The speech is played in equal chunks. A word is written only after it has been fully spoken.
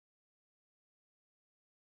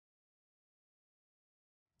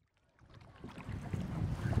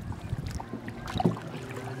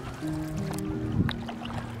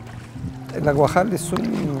El aguajal es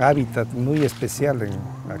un hábitat muy especial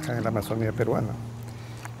acá en la Amazonía peruana.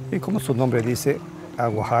 Y como su nombre dice,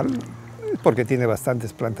 aguajal, es porque tiene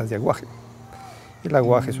bastantes plantas de aguaje. El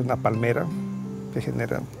aguaje es una palmera que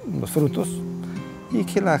genera unos frutos y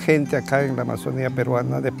que la gente acá en la Amazonía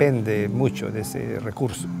peruana depende mucho de ese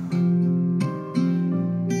recurso.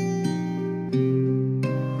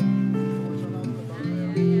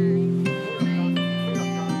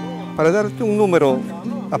 Para darte un número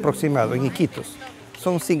aproximado, en Iquitos,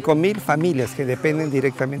 son 5.000 familias que dependen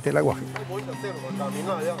directamente del aguaje.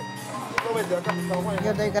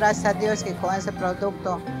 Yo doy gracias a Dios que con ese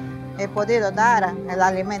producto he podido dar el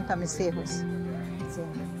alimento a mis hijos. Sí.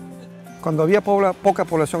 Cuando había poca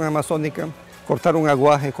población amazónica, cortar un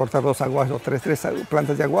aguaje, cortar dos aguajes o tres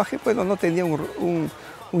plantas de aguaje, bueno, no tenía un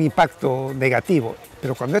impacto negativo.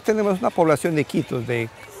 Pero cuando tenemos una población de Iquitos de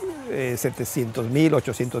 700.000,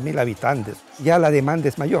 800.000 habitantes, ya la demanda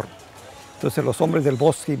es mayor. Entonces los hombres del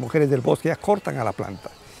bosque y mujeres del bosque ya cortan a la planta.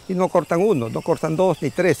 Y no cortan uno, no cortan dos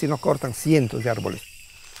ni tres, sino cortan cientos de árboles.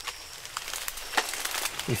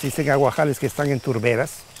 Existen aguajales que están en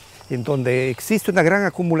turberas, en donde existe una gran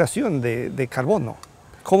acumulación de carbono.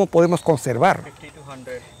 ¿Cómo podemos conservar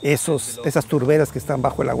esas turberas que están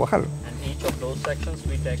bajo el aguajal?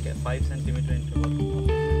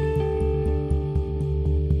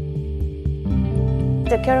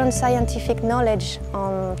 The current scientific knowledge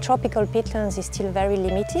on tropical peatlands is still very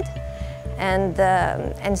limited,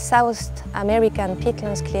 and South American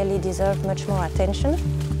peatlands clearly deserve much more attention.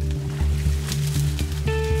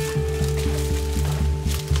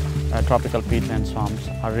 Tropical peatland swamps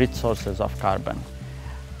are rich sources of carbon.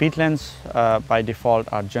 Peatlands by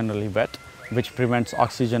default are generally wet, which prevents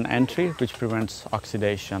oxygen entry, which prevents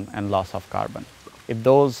oxidation and loss of carbon. If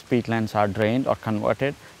those peatlands are drained or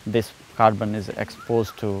converted, this carbon is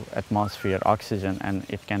exposed to atmosphere oxygen and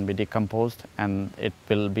it can be decomposed and it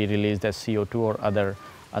will be released as CO2 or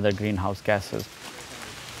other greenhouse gases.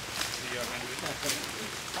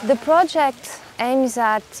 The project aims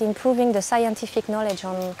at improving the scientific knowledge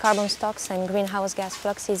on carbon stocks and greenhouse gas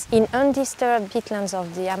fluxes in undisturbed peatlands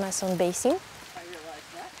of the Amazon basin.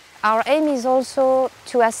 Our aim is also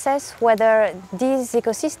to assess whether these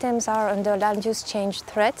ecosystems are under land use change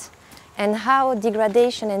threat and how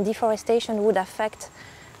degradation and deforestation would affect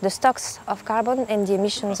the stocks of carbon and the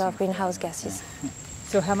emissions of greenhouse gases.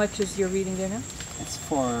 So how much is your reading there now? It's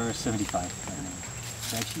 475 right now.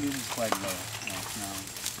 So actually this is quite low now.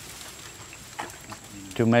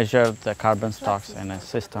 To measure the carbon stocks in a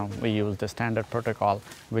system, we use the standard protocol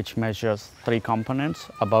which measures three components: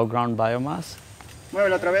 above ground biomass,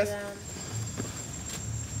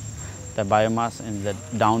 the biomass in the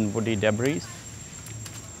down woody debris,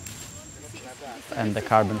 and the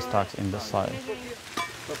carbon stocks in the soil.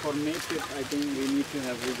 So for native, I think we need to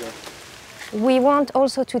have rigor. We want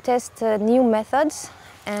also to test new methods,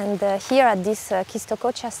 and here at this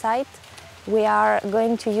Hergoualc'h site we are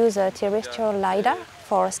going to use a terrestrial LiDAR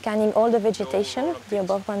for scanning all the vegetation, the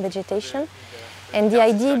above ground vegetation, and the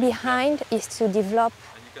idea behind is to develop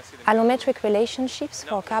allometric relationships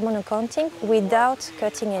for carbon accounting without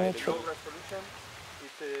cutting any tree.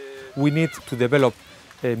 We need to develop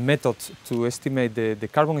methods to estimate the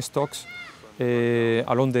carbon stocks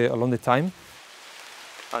along the time.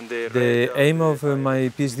 And the aim of my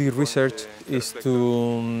PhD research is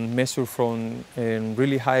to measure from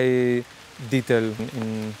really high detail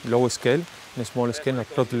in low scale, in a small scale, at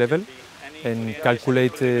plot level, and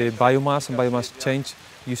calculate biomass and biomass change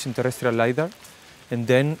using terrestrial LiDAR, and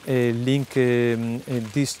then link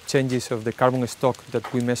these changes of the carbon stock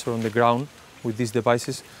that we measure on the ground with these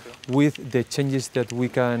devices with the changes that we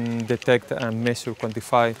can detect and measure,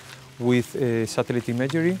 quantify with satellite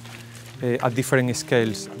imagery at different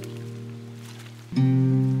scales.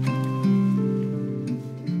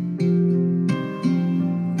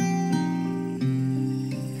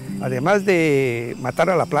 Además de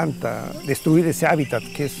matar a la planta, destruir ese hábitat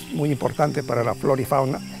que es muy importante para la flora y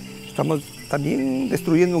fauna, estamos también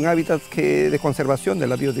destruyendo un hábitat de conservación de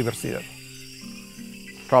la biodiversidad.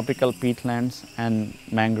 Tropical peatlands and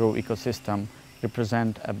mangrove ecosystem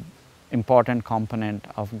represent an important component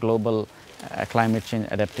of global climate change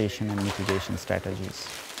adaptation and mitigation strategies.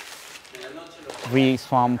 We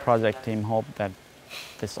Swarm project team hope that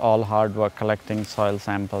this all hard work collecting soil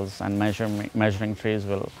samples and measuring trees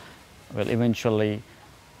will eventually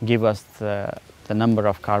give us the number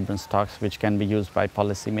of carbon stocks which can be used by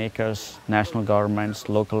policymakers, national governments,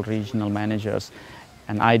 local regional managers,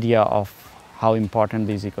 an idea of how important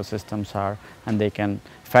these ecosystems are, and they can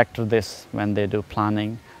factor this when they do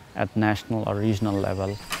planning at national or regional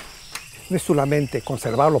level. no es solamente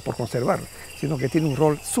conservarlo por conservar, sino que tiene un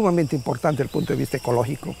rol sumamente importante desde el punto de vista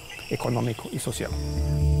ecológico, económico y social.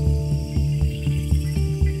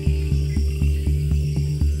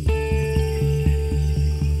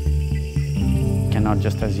 Cannot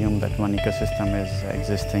just assume that one ecosystem is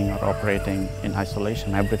existing or operating in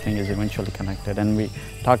isolation. Everything is eventually connected. And we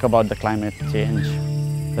talk about the climate change,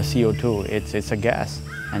 the CO2, it's a gas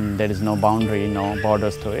and there is no boundary, no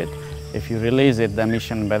borders to it. If you release it, the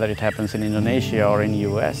emission, whether it happens in Indonesia or in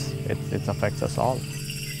US, it affects us all.